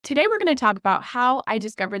Today we're going to talk about how I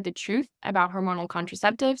discovered the truth about hormonal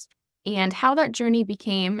contraceptives and how that journey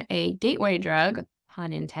became a gateway drug,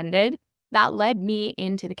 pun intended, that led me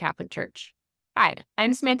into the Catholic Church. Hi,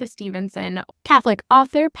 I'm Samantha Stevenson, Catholic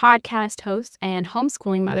author, podcast host, and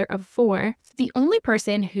homeschooling mother of 4. The only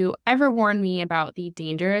person who ever warned me about the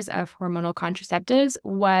dangers of hormonal contraceptives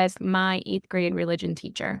was my 8th grade religion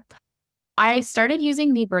teacher. I started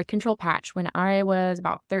using the birth control patch when I was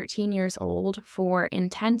about 13 years old for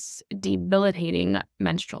intense, debilitating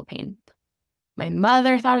menstrual pain. My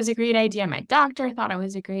mother thought it was a great idea. My doctor thought it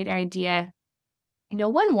was a great idea. No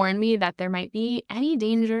one warned me that there might be any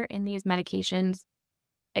danger in these medications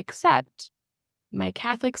except my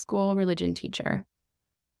Catholic school religion teacher.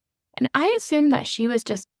 And I assumed that she was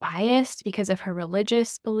just biased because of her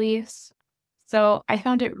religious beliefs. So I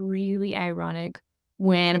found it really ironic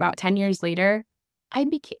when about 10 years later, I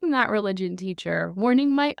became that religion teacher,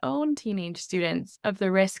 warning my own teenage students of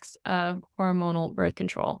the risks of hormonal birth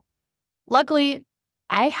control. Luckily,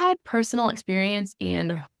 I had personal experience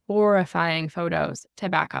and horrifying photos to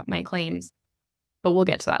back up my claims, but we'll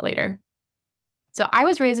get to that later. So I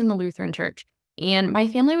was raised in the Lutheran church, and my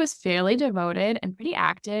family was fairly devoted and pretty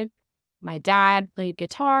active. My dad played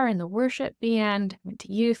guitar in the worship band, went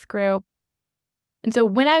to youth group. And so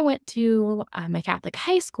when I went to my Catholic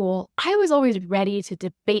high school, I was always ready to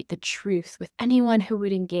debate the truth with anyone who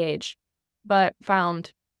would engage, but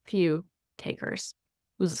found few takers.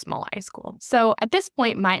 It was a small high school. So at this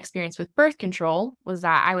point, my experience with birth control was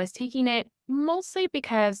that I was taking it mostly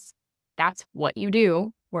because that's what you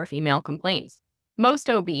do for female complaints. Most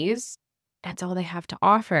OBs, that's all they have to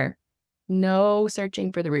offer. No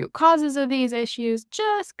searching for the root causes of these issues,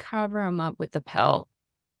 just cover them up with the pill.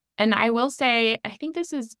 And I will say, I think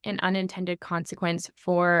this is an unintended consequence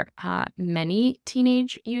for many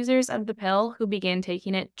teenage users of the pill who begin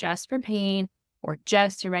taking it just for pain or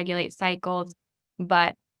just to regulate cycles.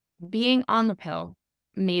 But being on the pill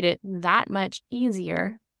made it that much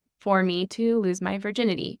easier for me to lose my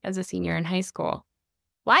virginity as a senior in high school.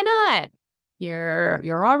 Why not?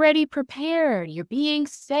 You're already prepared. You're being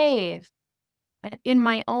safe. But in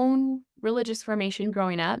my own religious formation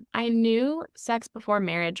growing up, I knew sex before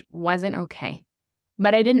marriage wasn't okay,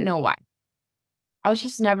 but I didn't know why. I was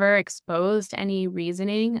just never exposed to any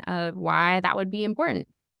reasoning of why that would be important,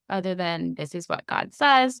 other than this is what God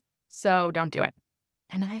says, so don't do it.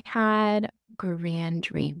 And I had a grand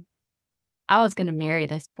dream. I was going to marry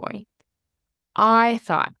this boy. I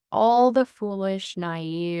thought all the foolish,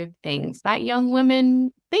 naive things that young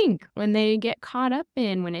women think when they get caught up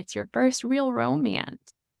in when it's your first real romance.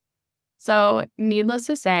 So, needless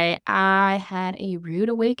to say, I had a rude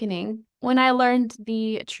awakening when I learned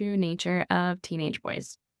the true nature of teenage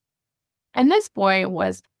boys. And this boy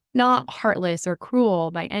was not heartless or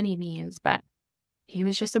cruel by any means, but he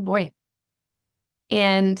was just a boy.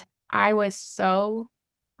 And I was so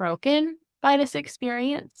broken by this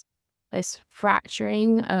experience, this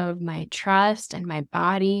fracturing of my trust and my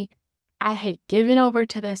body. I had given over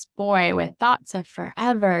to this boy with thoughts of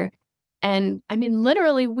forever. And I mean,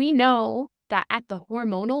 literally, we know that at the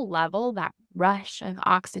hormonal level, that rush of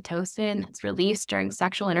oxytocin that's released during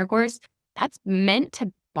sexual intercourse, that's meant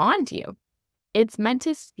to bond you. It's meant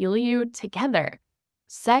to seal you together.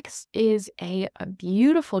 Sex is a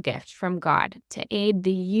beautiful gift from God to aid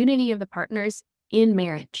the unity of the partners in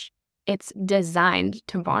marriage. It's designed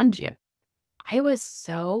to bond you. I was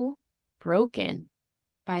so broken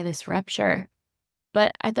by this rupture,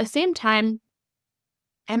 but at the same time,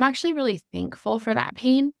 I'm actually really thankful for that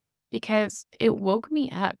pain because it woke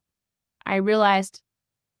me up. I realized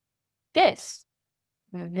this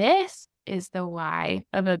is the why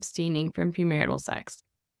of abstaining from premarital sex.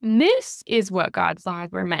 This is what God's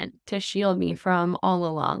laws were meant to shield me from all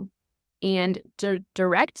along and to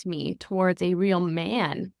direct me towards a real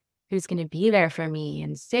man who's going to be there for me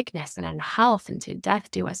in sickness and in health and to death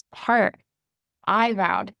do us part. I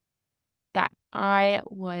vowed that I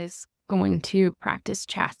was going to practice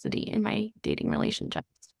chastity in my dating relationships.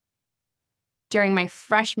 During my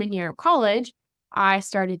freshman year of college, I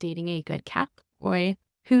started dating a good Catholic boy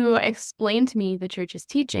who explained to me the church's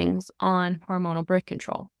teachings on hormonal birth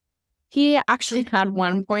control. He actually, at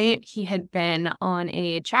one point, he had been on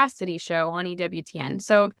a chastity show on EWTN.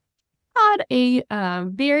 So had a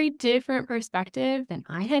very different perspective than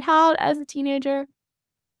I had had as a teenager.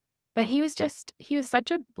 But he was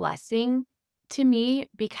such a blessing to me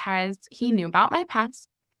because he knew about my past.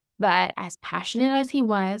 But as passionate as he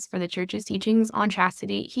was for the church's teachings on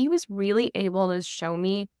chastity, he was really able to show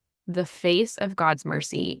me the face of God's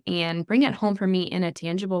mercy and bring it home for me in a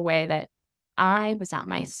tangible way that I was at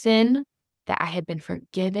my sin that I had been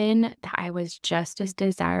forgiven, that I was just as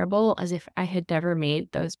desirable as if I had never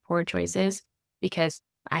made those poor choices because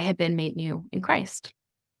I had been made new in Christ.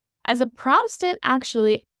 As a Protestant,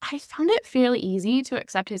 actually, I found it fairly easy to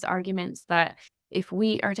accept his arguments that if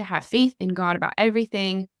we are to have faith in God about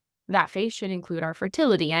everything, that faith should include our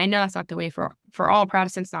fertility. And I know that's not the way for all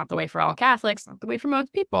Protestants, not the way for all Catholics, not the way for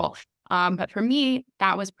most people. But for me,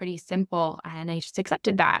 that was pretty simple. And I just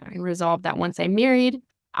accepted that and resolved that once I married,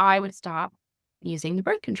 I would stop using the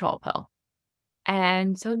birth control pill.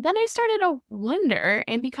 And so then I started to wonder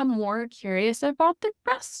and become more curious about the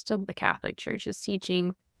rest of the Catholic Church's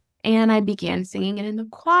teaching. And I began singing it in the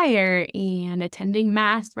choir and attending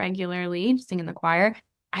Mass regularly, to sing in the choir.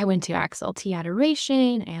 I went to XLT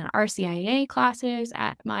adoration and RCIA classes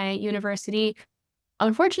at my university.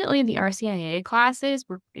 Unfortunately, the RCIA classes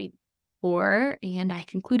were pretty poor, and I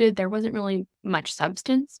concluded there wasn't really much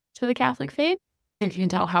substance to the Catholic faith. And you can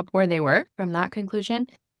tell how poor they were from that conclusion.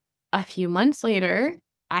 A few months later,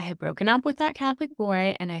 I had broken up with that Catholic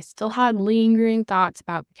boy, and I still had lingering thoughts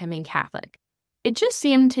about becoming Catholic. It just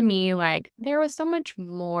seemed to me like there was so much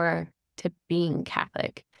more to being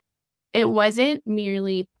Catholic. It wasn't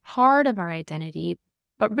merely part of our identity,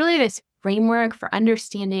 but really this framework for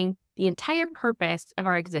understanding the entire purpose of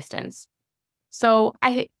our existence. So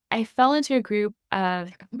I fell into a group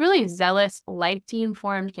of really zealous, life team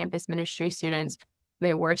formed campus ministry students.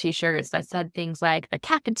 They wore t-shirts that said things like the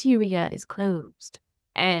cafeteria is closed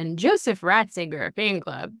and Joseph Ratzinger fan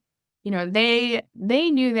club. They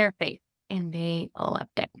knew their faith and they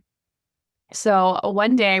loved it. So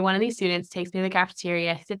one day, one of these students takes me to the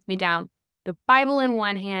cafeteria, sits me down, the Bible in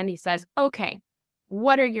one hand. He says, "Okay,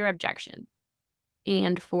 what are your objections?"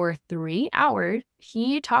 And for 3 hours,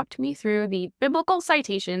 he talked me through the biblical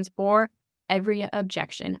citations for every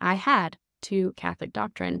objection I had to Catholic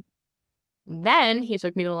doctrine. Then he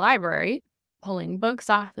took me to the library, pulling books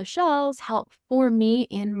off the shelves, helped form me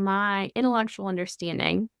in my intellectual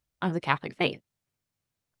understanding of the Catholic faith.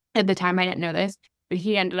 At the time, I didn't know this, but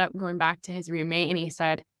he ended up going back to his roommate and he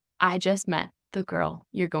said, "I just met the girl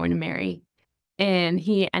you're going to marry." And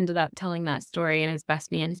he ended up telling that story in his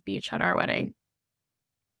best man speech at our wedding.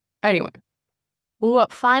 Anyway,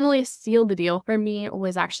 what finally sealed the deal for me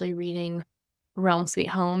was actually reading Realm Sweet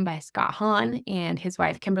Home by Scott Hahn and his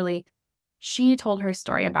wife, Kimberly. She told her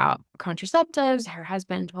story about contraceptives. Her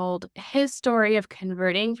husband told his story of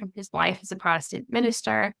converting from his life as a Protestant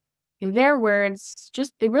minister. Their words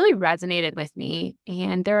they really resonated with me,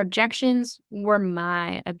 and their objections were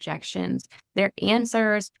my objections. Their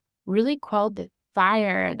answers really quelled the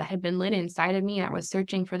fire that had been lit inside of me that was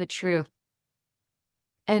searching for the truth.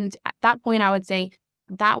 And at that point, I would say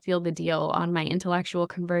that sealed the deal on my intellectual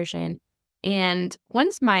conversion. And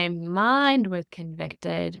once my mind was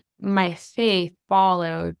convicted, my faith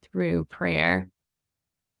followed through prayer.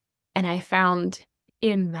 And I found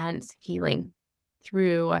immense healing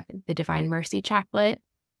through the Divine Mercy Chaplet,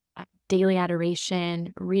 daily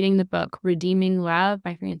adoration, reading the book Redeeming Love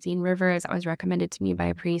by Francine Rivers that was recommended to me by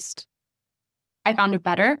a priest. I found a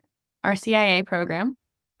better RCIA program.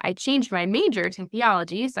 I changed my major to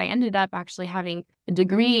theology, so I ended up actually having a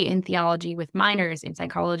degree in theology with minors in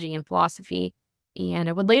psychology and philosophy. And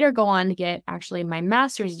I would later go on to get actually my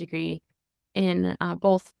master's degree in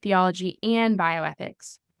both theology and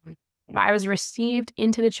bioethics. I was received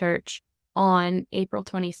into the church on April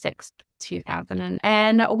 26th, 2000.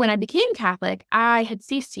 And when I became Catholic, I had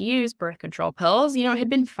ceased to use birth control pills. It had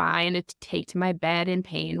been fine to take to my bed in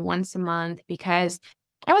pain once a month because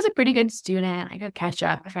I was a pretty good student. I could catch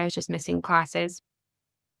up if I was just missing classes.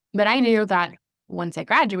 But I knew that once I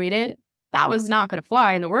graduated, that was not going to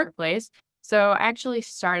fly in the workplace. So I actually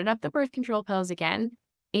started up the birth control pills again.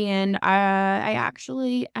 And I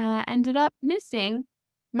actually ended up missing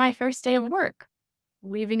my first day of work,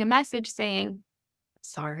 leaving a message saying,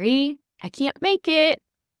 "Sorry, I can't make it.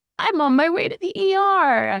 I'm on my way to the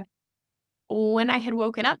ER." When I had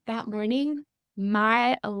woken up that morning,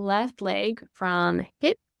 my left leg from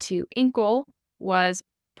hip to ankle was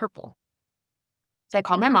purple. So I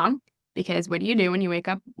called my mom because what do you do when you wake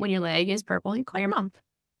up when your leg is purple? You call your mom.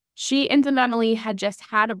 She incidentally had just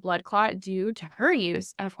had a blood clot due to her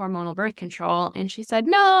use of hormonal birth control. And she said,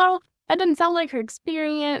 "No, that doesn't sound like her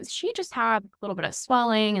experience. She just had a little bit of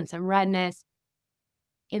swelling and some redness."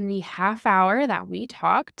 In the half hour that we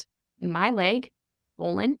talked, my leg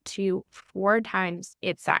swollen to 4 times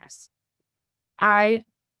its size. I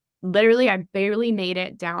barely made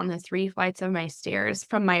it down the 3 flights of my stairs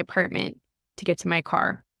from my apartment to get to my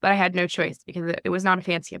car. But I had no choice because it was not a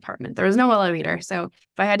fancy apartment. There was no elevator. So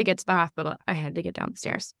if I had to get to the hospital, I had to get down the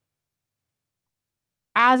stairs.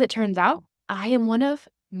 As it turns out, I am one of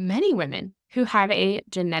many women who have a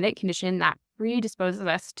genetic condition that predisposes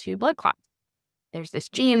us to blood clots. There's this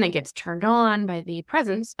gene that gets turned on by the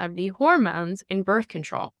presence of the hormones in birth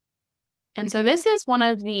control. And so this is one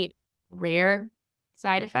of the rare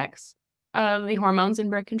side effects of the hormones in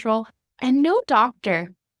birth control. And no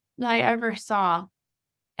doctor that I ever saw,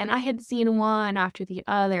 and I had seen one after the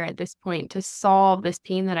other at this point to solve this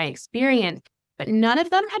pain that I experienced, but none of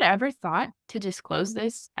them had ever thought to disclose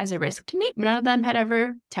this as a risk to me. None of them had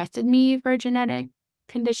ever tested me for a genetic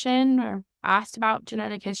condition or asked about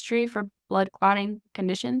genetic history for blood clotting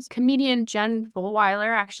conditions. Comedian Jen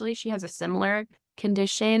Fulwiler, actually, she has a similar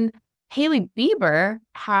condition. Hailey Bieber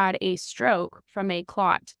had a stroke from a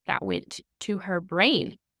clot that went to her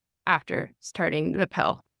brain after starting the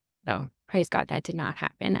pill. So praise God, that did not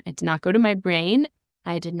happen. It did not go to my brain.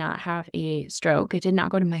 I did not have a stroke. It did not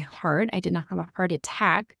go to my heart. I did not have a heart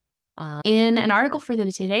attack. In an article for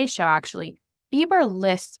the Today Show, actually, Bieber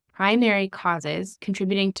lists primary causes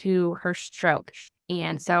contributing to her stroke.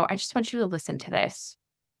 And so I just want you to listen to this.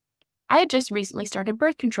 I had just recently started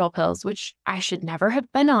birth control pills, which I should never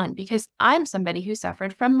have been on because I'm somebody who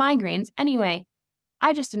suffered from migraines anyway.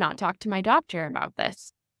 I just did not talk to my doctor about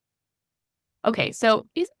this. Okay, so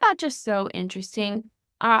isn't that just so interesting?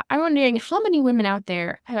 I'm wondering how many women out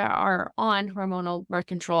there are on hormonal birth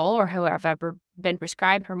control or who have ever been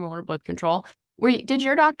prescribed hormonal birth control. Did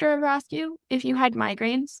your doctor ever ask you if you had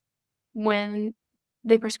migraines when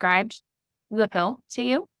they prescribed the pill to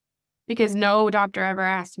you? Because no doctor ever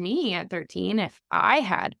asked me at 13 if I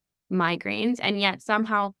had migraines, and yet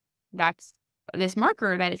somehow that's this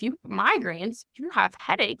marker that if you have migraines, if you have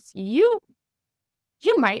headaches, you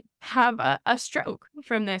might have a stroke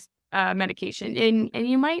from this medication, and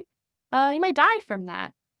you might die from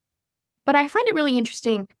that. But I find it really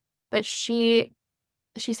interesting that she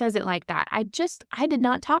says it like that. I did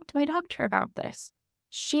not talk to my doctor about this.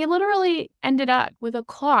 She literally ended up with a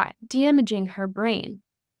clot damaging her brain,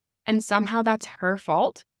 and somehow that's her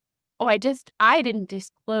fault. Oh, I didn't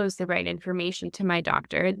disclose the right information to my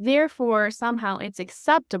doctor. Therefore, somehow it's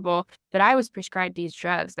acceptable that I was prescribed these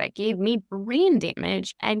drugs that gave me brain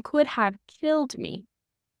damage and could have killed me.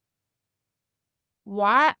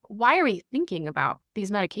 Why are we thinking about these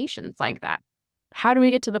medications like that? How do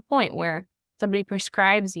we get to the point where somebody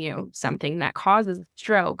prescribes you something that causes a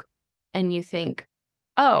stroke and you think,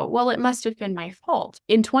 oh, well, it must have been my fault?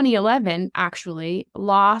 In 2011, actually,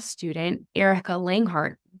 law student Erica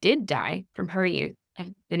Langhart did die from her use of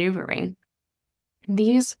maneuvering.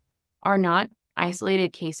 These are not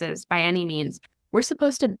isolated cases by any means. We're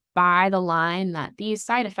supposed to buy the line that these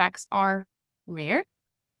side effects are rare.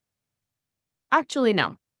 Actually,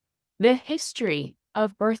 no. The history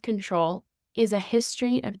of birth control is a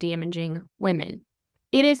history of damaging women.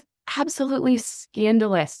 It is absolutely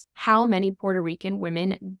scandalous how many Puerto Rican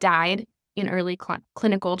women died in early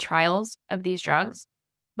clinical trials of these drugs,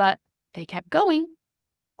 but they kept going.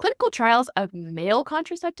 Clinical trials of male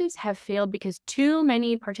contraceptives have failed because too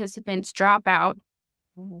many participants drop out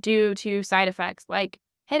due to side effects like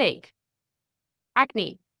headache,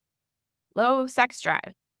 acne, low sex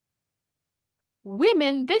drive.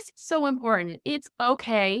 Women, this is so important. It's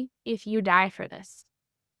okay if you die for this.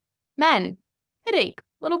 Men, headache,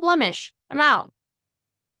 little blemish, I'm out.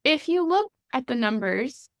 If you look at the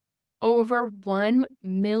numbers, over 1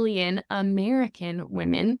 million American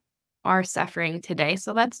women are suffering today.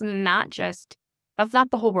 So that's not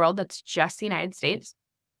the whole world. That's just the United States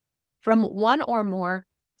from one or more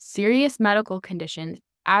serious medical conditions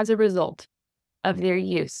as a result of their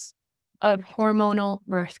use of hormonal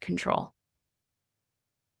birth control.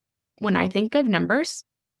 When I think of numbers,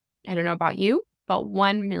 I don't know about you, but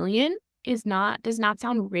 1 million does not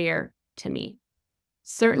sound rare to me.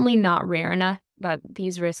 Certainly not rare enough that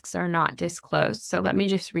these risks are not disclosed. So let me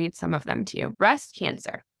just read some of them to you. Breast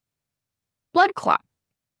cancer, blood clot,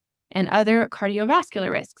 and other cardiovascular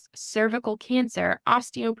risks, cervical cancer,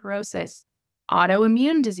 osteoporosis,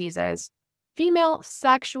 autoimmune diseases, female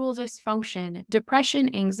sexual dysfunction,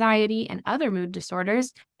 depression, anxiety, and other mood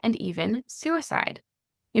disorders, and even suicide.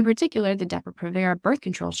 In particular, the Depo-Provera birth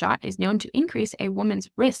control shot is known to increase a woman's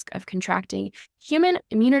risk of contracting human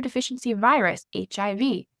immunodeficiency virus, HIV,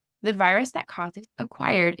 the virus that causes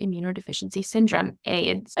acquired immunodeficiency syndrome,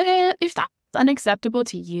 AIDS. If that's unacceptable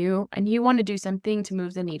to you and you want to do something to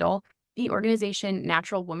move the needle, the organization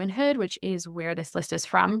Natural Womanhood, which is where this list is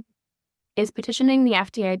from, is petitioning the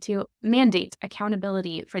FDA to mandate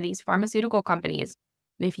accountability for these pharmaceutical companies.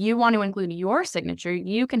 And if you want to include your signature,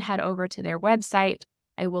 you can head over to their website.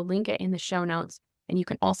 I will link it in the show notes, and you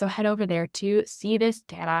can also head over there to see this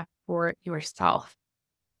data for yourself.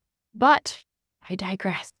 But I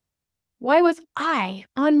digress. Why was I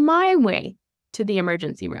on my way to the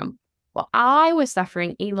emergency room. Well, I was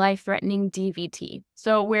suffering a life-threatening DVT.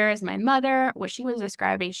 So whereas my mother, what she was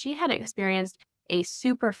describing, she had experienced a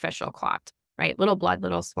superficial clot, right? Little blood,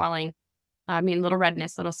 little swelling, little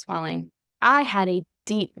redness, little swelling. I had a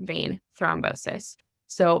deep vein thrombosis.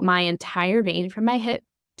 So my entire vein from my hip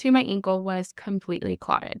to my ankle was completely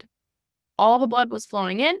clotted. All the blood was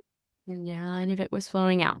flowing in, none of it was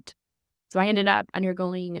flowing out. So I ended up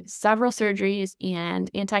undergoing several surgeries and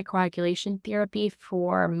anticoagulation therapy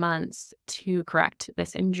for months to correct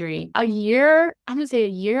this injury. I'm going to say a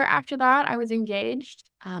year after that, I was engaged,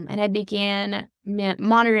 and I began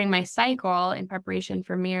monitoring my cycle in preparation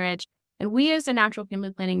for marriage. And we used a natural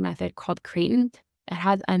family planning method called Creighton. It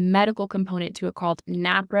has a medical component to it called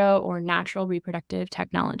NAPRO, or natural reproductive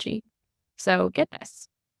technology. So get this,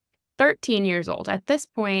 13 years old. At this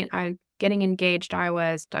point, I'm getting engaged. I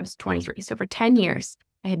was 23. So for 10 years,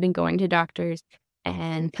 I had been going to doctors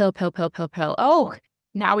and pill. Oh,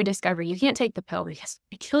 now we discover you can't take the pill because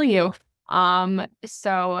it kill you.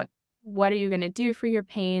 So what are you going to do for your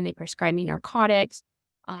pain? They prescribed me narcotics.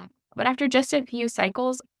 But after just a few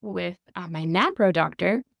cycles with my NAPRO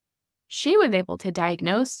doctor, she was able to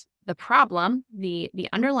diagnose the problem, the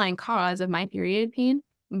underlying cause of my period pain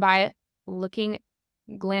by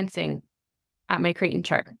glancing at my Creighton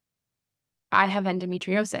chart. I have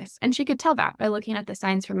endometriosis, and she could tell that by looking at the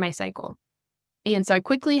signs from my cycle. And so I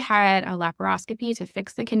quickly had a laparoscopy to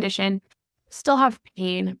fix the condition. Still have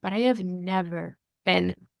pain, but I have never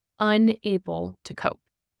been unable to cope,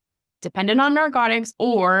 dependent on narcotics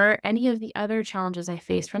or any of the other challenges I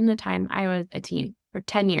faced from the time I was a teen for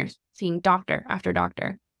 10 years, seeing doctor after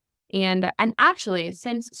doctor. And actually,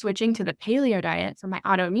 since switching to the paleo diet for my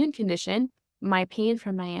autoimmune condition, my pain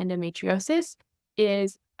from my endometriosis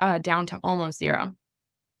is down to almost zero.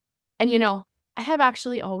 And I have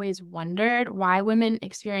actually always wondered why women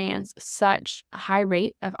experience such a high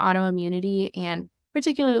rate of autoimmunity, and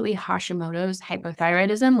particularly Hashimoto's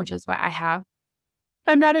hypothyroidism, which is what I have.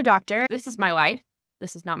 I'm not a doctor. This is my life.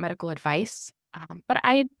 This is not medical advice. But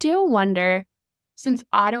I do wonder, since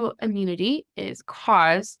autoimmunity is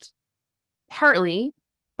caused partly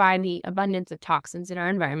by the abundance of toxins in our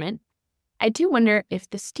environment, I do wonder if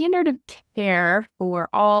the standard of care for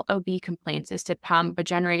all OB complaints is to pump a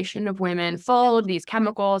generation of women full of these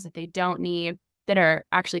chemicals that they don't need, that are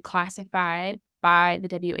actually classified by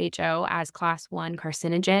the WHO as class 1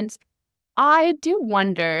 carcinogens. I do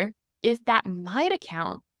wonder if that might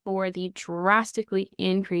account for the drastically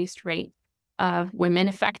increased rate of women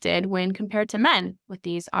affected when compared to men with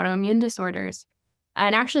these autoimmune disorders.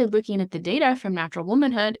 And actually looking at the data from Natural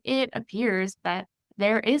Womanhood, it appears that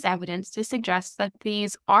there is evidence to suggest that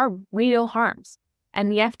these are real harms.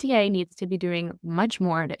 And the FDA needs to be doing much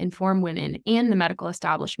more to inform women and the medical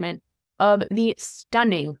establishment of the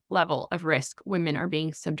stunning level of risk women are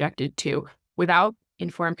being subjected to without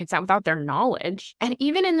informed consent, without their knowledge. And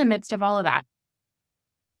even in the midst of all of that,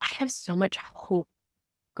 I have so much hope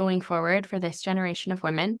going forward for this generation of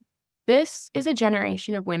women. This is a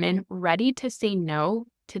generation of women ready to say no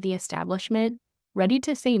to the establishment, ready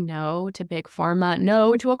to say no to big pharma,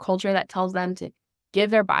 no to a culture that tells them to give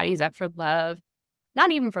their bodies up for love,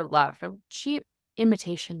 not even for love, for cheap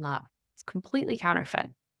imitation love. It's completely counterfeit.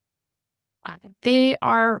 They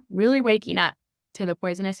are really waking up to the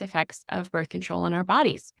poisonous effects of birth control in our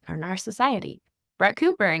bodies, in our society. Brett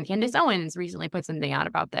Cooper and Candace Owens recently put something out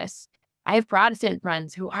about this. I have Protestant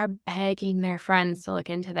friends who are begging their friends to look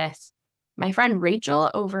into this. My friend Rachel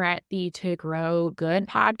over at the To Grow Good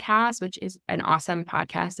podcast, which is an awesome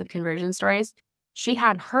podcast of conversion stories, she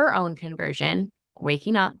had her own conversion,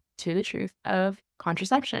 waking up to the truth of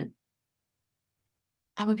contraception.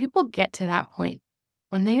 And when people get to that point,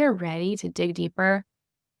 when they are ready to dig deeper,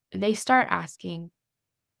 they start asking,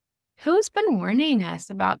 who's been warning us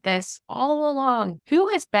about this all along? Who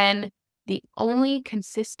has been the only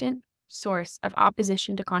consistent source of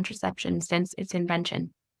opposition to contraception since its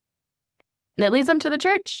invention? And it leads them to the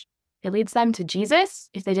church. It leads them to Jesus,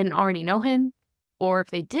 if they didn't already know him. Or if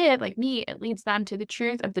they did, like me, it leads them to the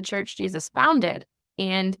truth of the church Jesus founded,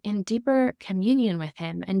 and in deeper communion with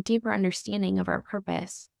him and deeper understanding of our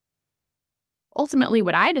purpose. Ultimately,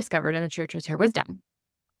 what I discovered in the church was her wisdom.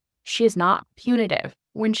 She is not punitive.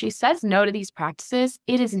 When she says no to these practices,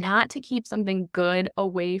 it is not to keep something good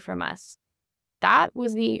away from us. That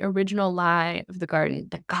was the original lie of the garden,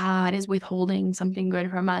 that God is withholding something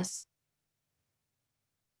good from us.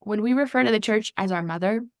 When we refer to the church as our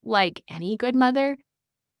mother, like any good mother,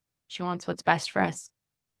 she wants what's best for us.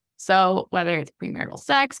 So whether it's premarital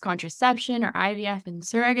sex, contraception, or IVF and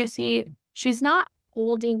surrogacy, she's not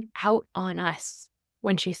holding out on us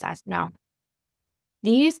when she says no.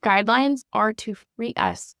 These guidelines are to free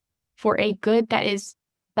us for a good that is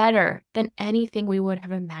better than anything we would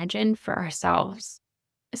have imagined for ourselves.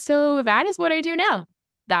 So that is what I do now.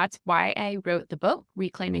 That's why I wrote the book,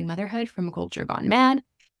 Reclaiming Motherhood from a Culture Gone Mad,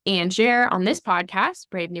 and share on this podcast,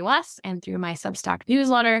 Brave New Us, and through my Substack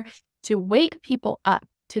newsletter to wake people up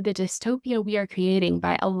to the dystopia we are creating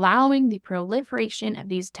by allowing the proliferation of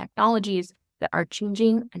these technologies that are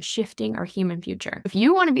changing and shifting our human future. If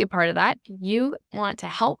you want to be a part of that, you want to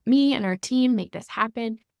help me and our team make this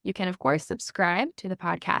happen, you can, of course, subscribe to the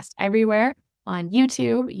podcast everywhere. On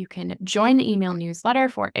YouTube, you can join the email newsletter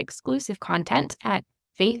for exclusive content at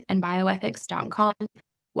faithandbioethics.com.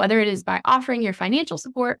 Whether it is by offering your financial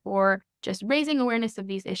support or just raising awareness of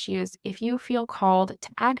these issues, if you feel called to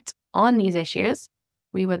act on these issues,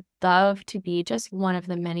 we would love to be just one of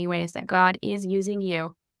the many ways that God is using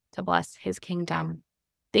you to bless his kingdom.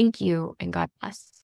 Thank you, and God bless.